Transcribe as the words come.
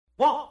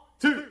1,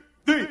 2,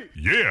 3.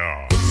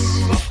 Yeah!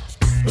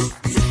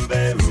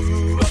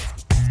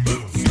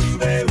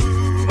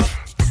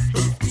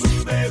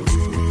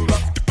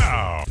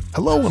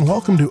 Hello and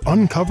welcome to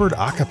Uncovered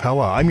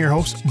Acapella. I'm your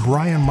host,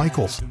 Brian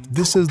Michaels.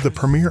 This is the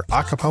premier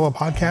acapella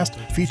podcast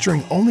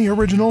featuring only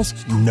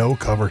originals, no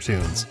cover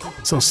tunes.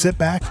 So sit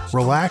back,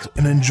 relax,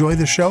 and enjoy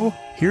the show.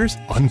 Here's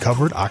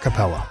Uncovered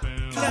Acapella.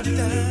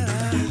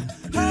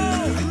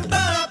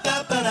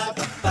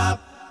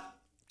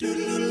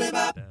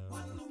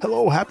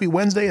 Hello, happy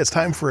Wednesday. It's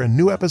time for a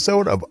new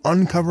episode of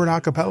Uncovered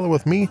Acapella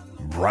with me,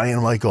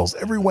 Brian Michaels.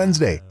 Every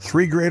Wednesday,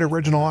 3 great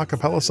original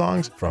acapella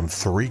songs from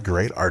 3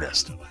 great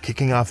artists.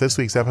 Kicking off this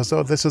week's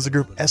episode, this is the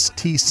group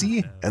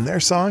STC and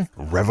their song,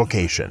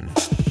 Revocation.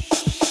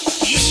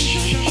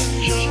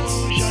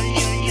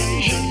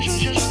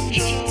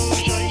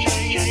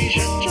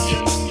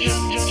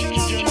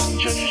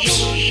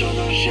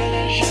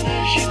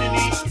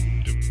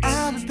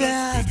 Out of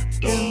bed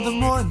in the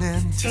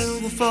morning to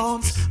the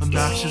phone's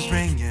obnoxious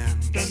ringing, and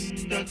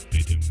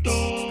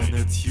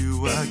it's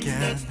you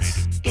again.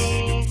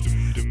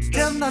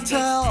 Didn't I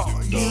tell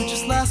you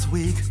just last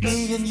week,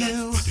 me and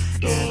you,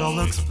 it all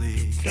looks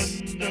bleak,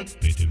 'cause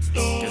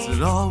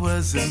it all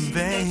was in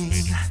vain.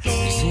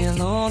 You see, you're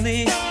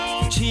lonely,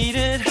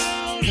 cheated,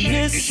 and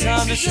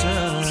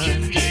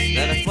misunderstood,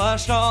 that I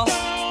flushed all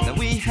that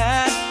we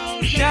had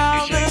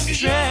down the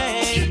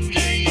drain.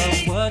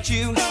 But what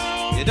you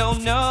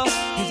don't know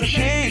is the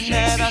pain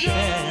that I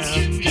felt.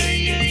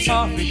 I'm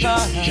sorry,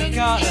 but I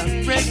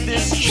gotta break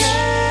this chain.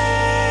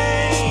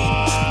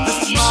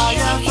 This is my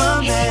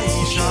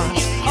affirmation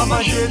of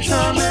my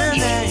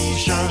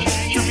determination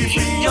to be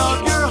free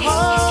of your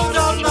hold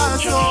on my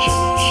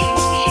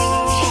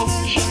soul.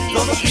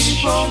 Though the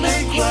people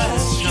may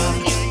question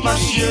my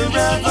sheer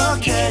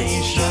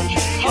revocation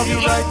of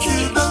your right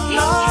to the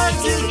life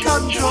to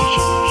control.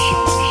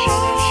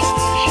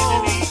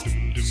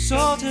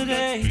 So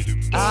today,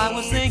 I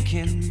was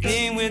thinking,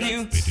 being with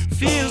you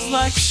feels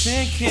like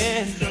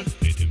sinking.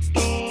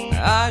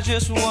 I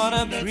just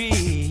wanna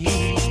breathe.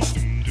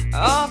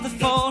 Off the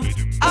phone,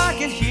 I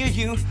can hear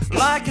you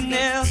like a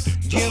nail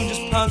you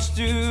just punched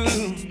through.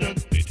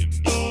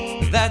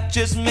 That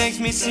just makes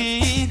me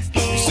see.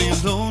 You see,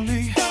 you're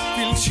lonely,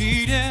 feeling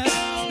cheated,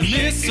 and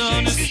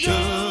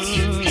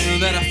misunderstood,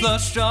 that I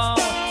flushed all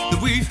that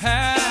we've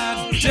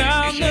had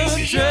down the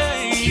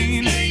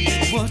drain.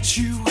 What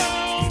you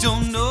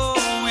don't know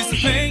is the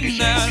pain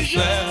that I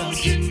felt.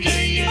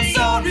 I'm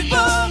sorry,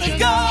 but I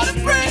gotta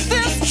break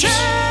this chain.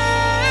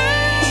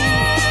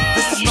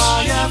 This is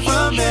my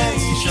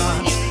affirmation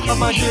of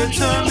my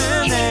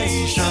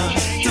determination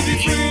to be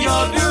free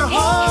of your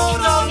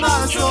hold on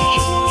my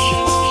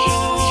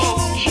soul.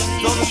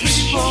 Though the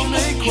people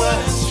may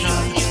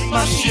question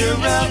my sheer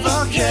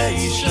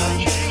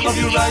revocation of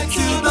your right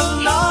to the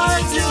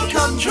life to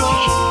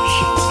control.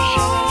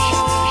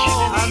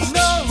 I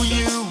know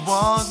you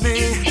want me,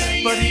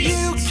 but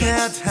you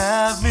can't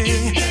have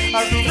me.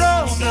 I can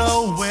run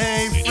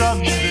away from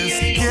this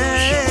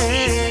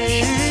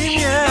game,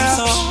 yeah. I'm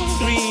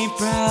sorry,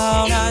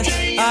 brown eyes,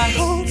 I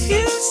hope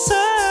you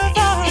survive,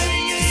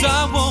 'cause I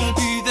won't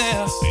be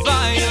there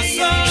by your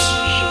side.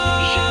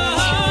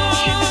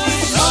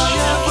 My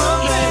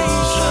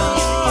affirmation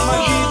of my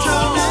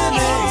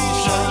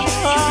determination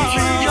to be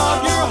free of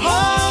your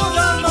hold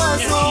on my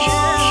soul.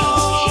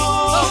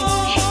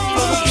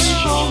 For the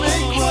people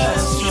may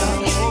question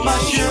my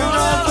sheer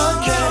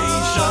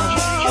revocation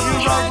of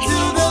your right to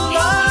the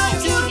life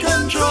to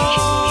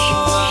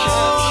control.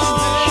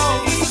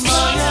 This is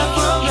my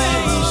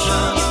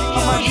affirmation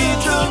of my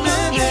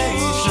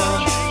determination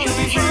to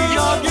be free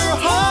of your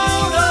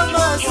hold on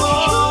my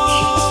soul.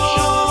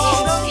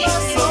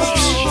 So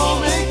people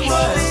may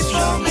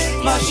question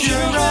my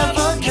sheer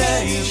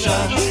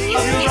revocation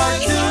of your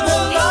right to the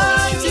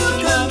life to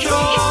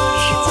control.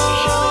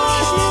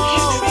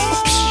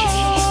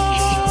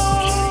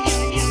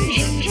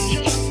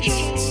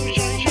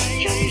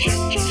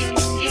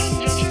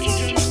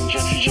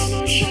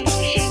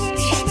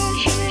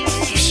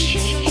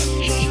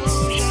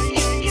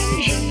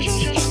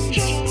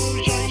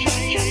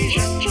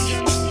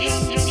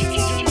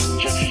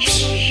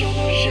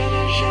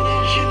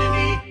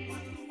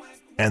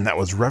 And that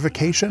was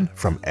Revocation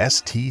from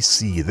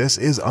STC. This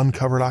is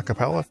Uncovered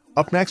Acapella.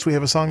 Up next, we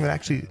have a song that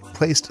actually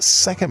placed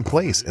second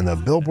place in the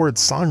Billboard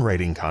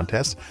Songwriting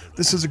Contest.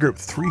 This is the group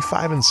 3,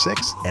 5, and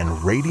 6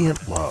 and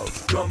Radiant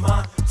Love. You're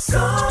my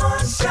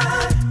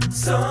sunshine,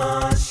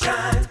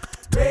 sunshine,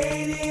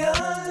 radiant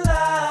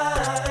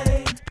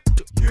light.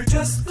 You're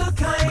just the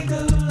kind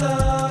of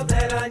love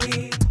that I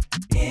need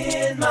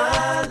in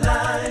my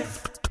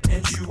life.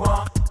 And you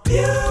are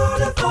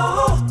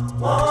beautiful,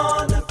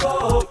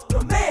 wonderful.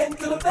 No man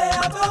could have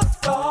ever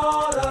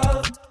thought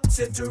of.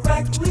 Sent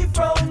directly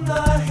from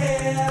the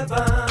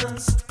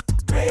heavens.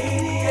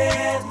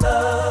 Radiant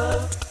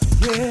love.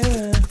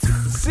 Yeah,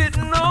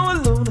 sitting all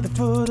alone at the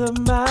foot of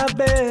my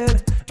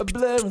bed, a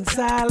blaring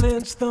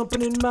silence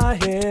thumping in my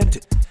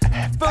head.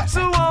 Felt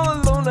so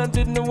all alone, I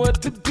didn't know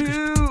what to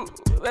do.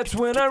 That's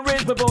when I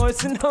raise my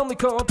voice and humbly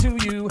call to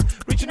you,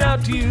 reaching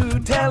out to you,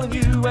 telling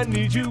you I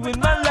need you in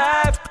my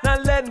life,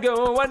 not letting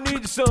go. I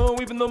need you so,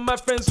 even though my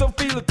friends don't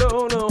feel it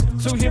though, no.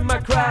 So hear my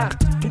cry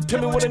and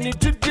tell me what I need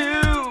to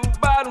do.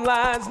 Bottom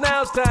line's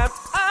now it's time.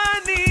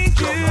 I need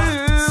you.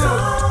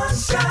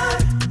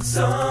 Sunshine,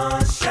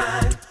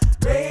 sunshine,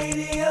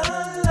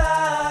 radiant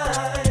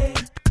light.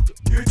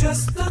 You're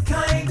just the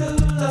kind of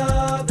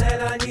love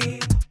that I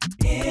need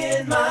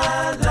in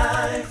my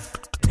life,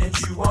 and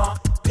you are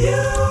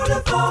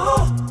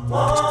beautiful,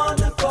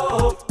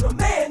 wonderful. No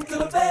man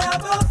could have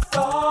ever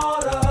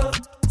thought of.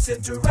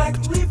 Sent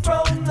directly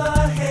from the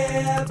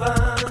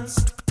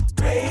heavens,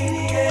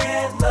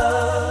 radiant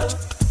love.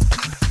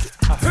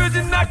 I heard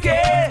you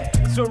knocking,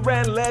 so I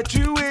ran and let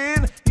you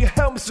in. You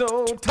held me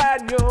so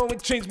tight, and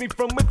it changed me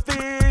from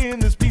within.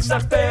 This peace I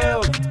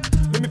felt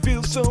made me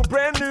feel so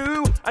brand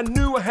new. I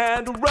knew I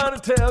had to run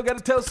and tell, gotta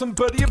tell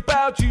somebody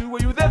about you. Were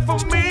you there for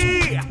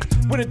me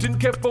when I didn't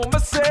care for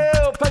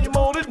myself? How you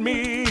molded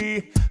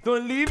me, though I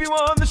leave you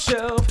on the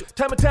shelf.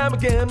 Time and time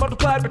again,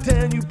 multiplied,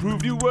 pretend you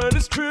proved your word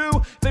is true.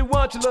 If they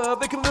want your love,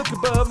 they can look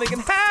above, they can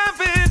have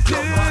it too.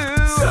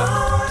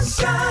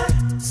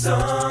 Sunshine,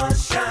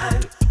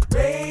 sunshine,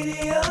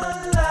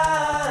 radiant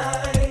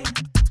light.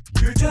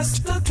 You're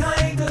just the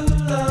kind of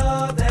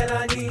love that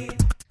I need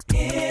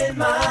in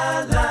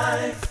my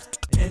life,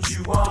 and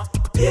you are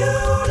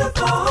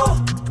beautiful,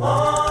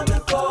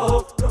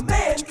 wonderful. No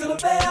man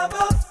could have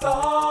ever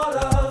thought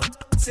of.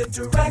 Sent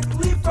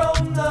directly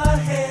from the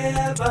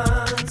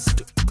heavens,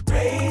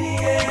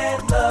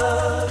 radiant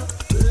love.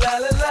 La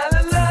la la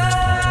la la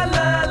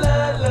la la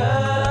la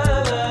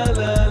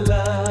la la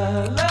la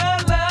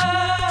la la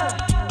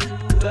la la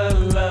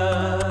la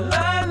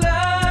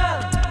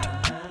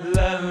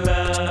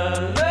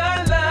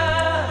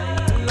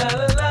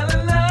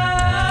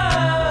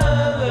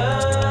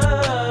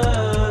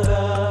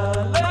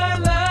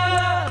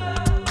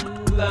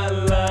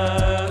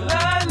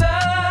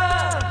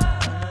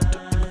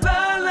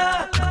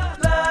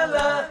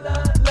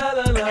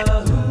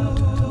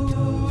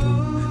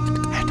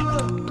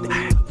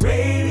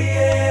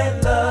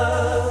Radiant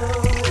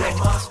love.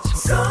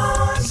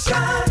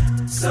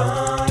 Sunshine,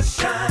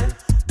 sunshine,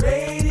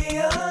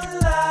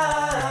 radiant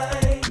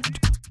light.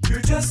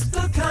 You're just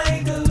the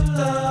kind of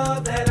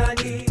love that I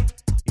need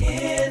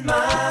in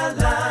my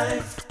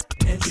life,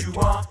 and you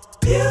are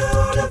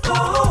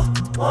beautiful,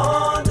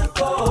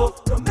 wonderful.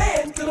 No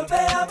man could have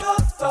ever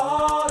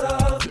thought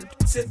of.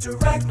 Sent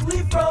directly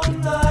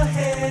from the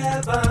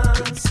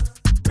heavens,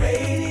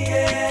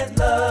 radiant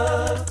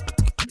love.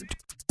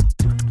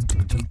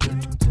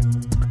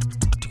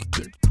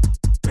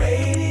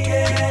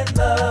 Radiant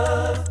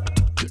love.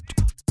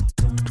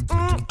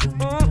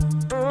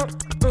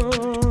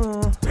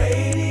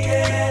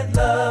 Radiant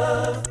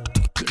love.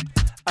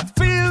 I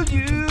feel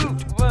you,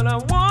 but I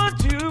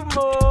want you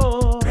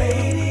more.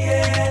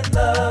 Radiant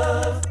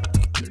love.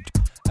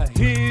 I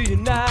hear you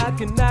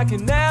knocking,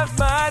 knocking at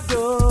my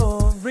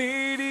door.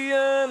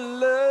 Radiant love.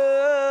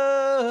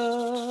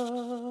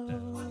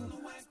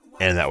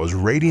 And that was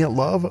Radiant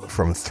Love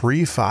from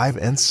 3, 5,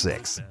 and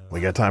 6.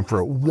 We got time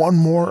for one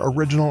more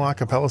original a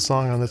cappella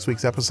song on this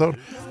week's episode.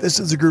 This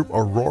is the group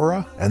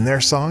Aurora and their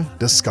song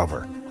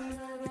Discover.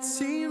 It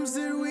seems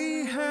that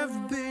we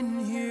have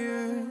been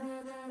here.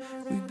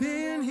 We've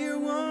been here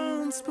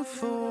once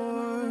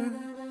before.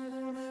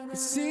 It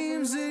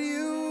seems that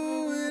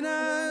you and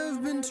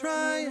I've been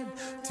trying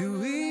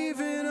to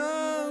even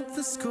up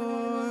the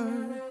score.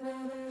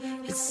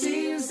 It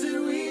seems that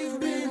we've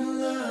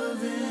been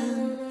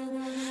loving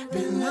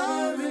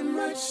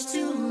much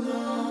too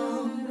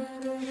long.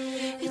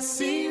 It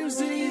seems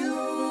that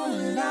you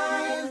and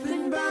I've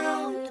been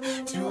bound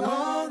to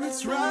all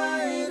that's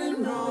right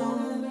and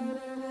wrong.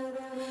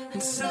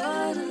 And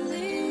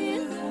suddenly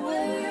the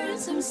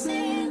words I'm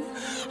saying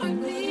are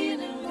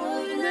meaning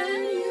more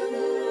than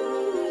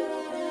you.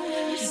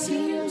 It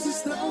seems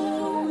as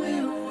though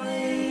we're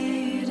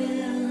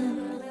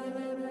waiting,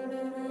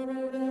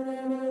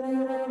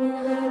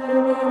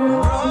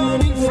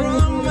 running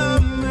from my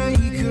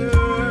maker,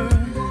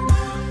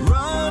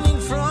 running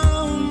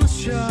from the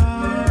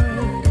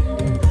shark,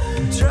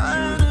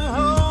 trying to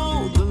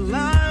hold the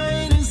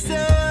line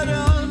instead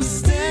of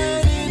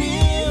standing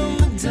in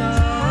the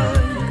dark.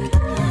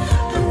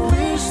 I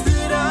wish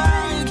that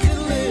I could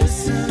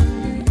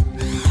listen,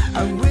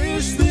 I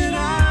wish that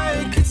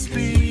I could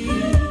speak,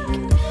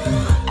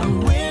 I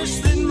wish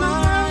that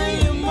my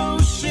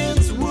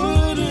emotions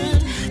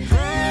wouldn't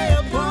prey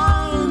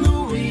upon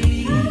the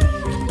weak.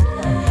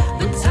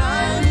 But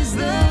time is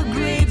the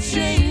great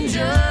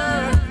changer,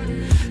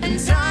 and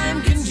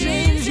time can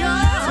change your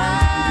heart.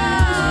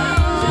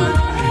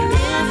 If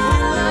we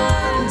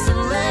learn to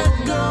let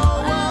go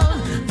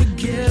of the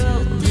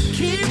guilt that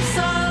keeps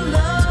our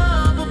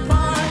love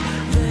apart,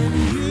 then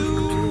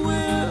you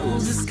will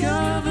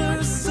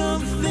discover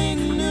something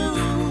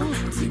new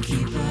to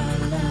keep our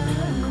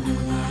love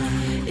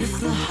alive. If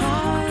the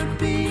heart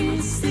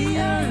beats, the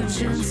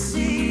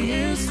urgency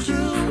is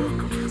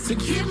true to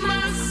keep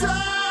my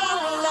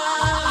soul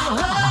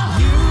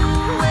alive. You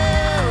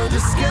will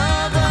discover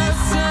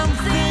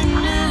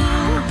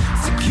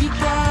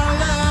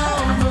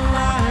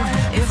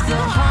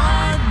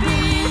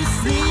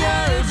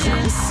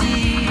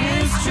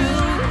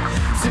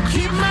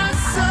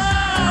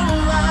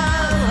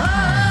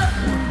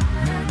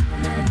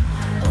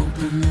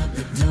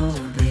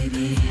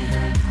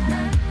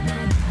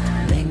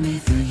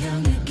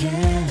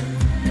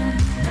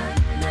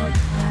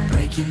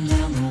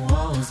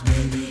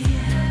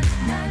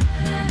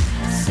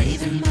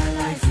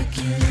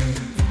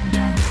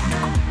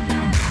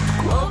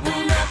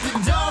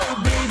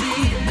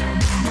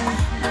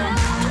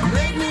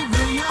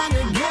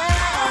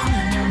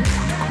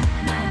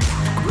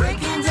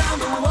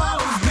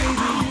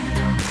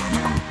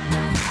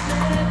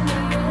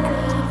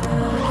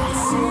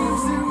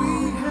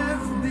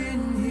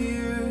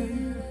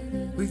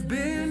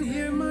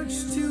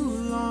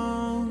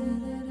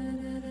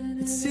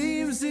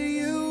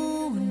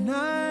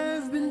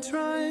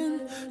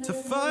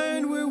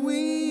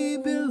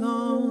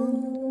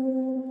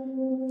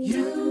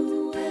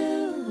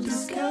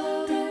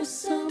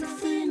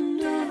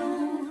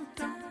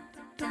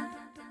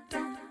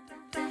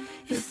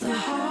If the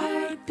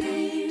heart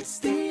beats,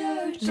 the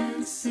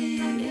urgency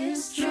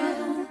is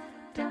true.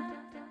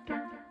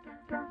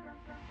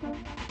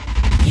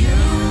 You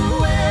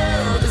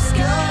will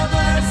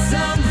discover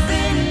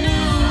something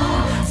new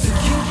to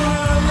keep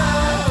our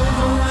love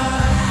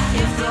alive.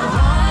 If the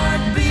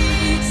heart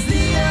beats,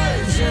 the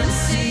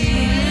urgency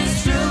is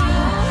true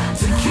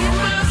to keep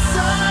my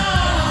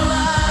soul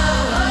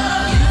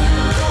alive. You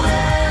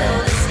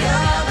will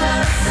discover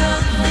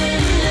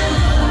something new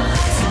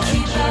to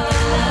keep our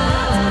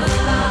love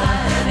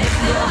alive. If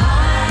your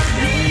heart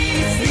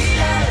beats, the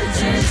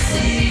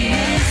urgency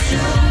is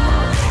true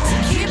to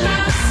keep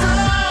my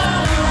soul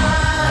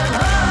alive.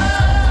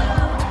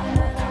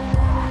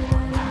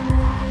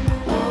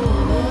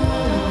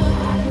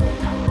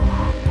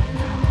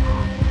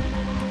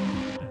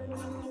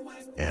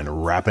 And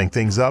wrapping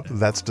things up,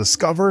 that's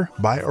Discover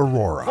by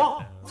Aurora.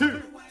 1,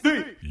 2,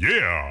 3.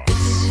 Yeah!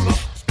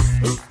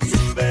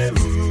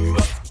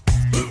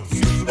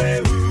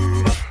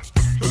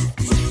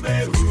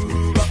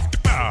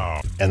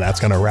 And that's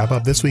going to wrap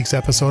up this week's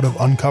episode of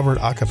Uncovered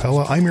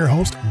Acapella. I'm your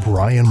host,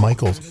 Brian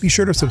Michaels. Be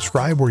sure to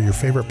subscribe where your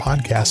favorite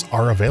podcasts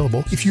are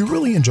available. If you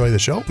really enjoy the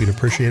show, we'd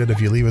appreciate it if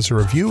you leave us a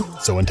review.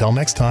 So until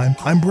next time,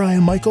 I'm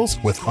Brian Michaels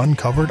with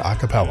Uncovered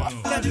Acapella.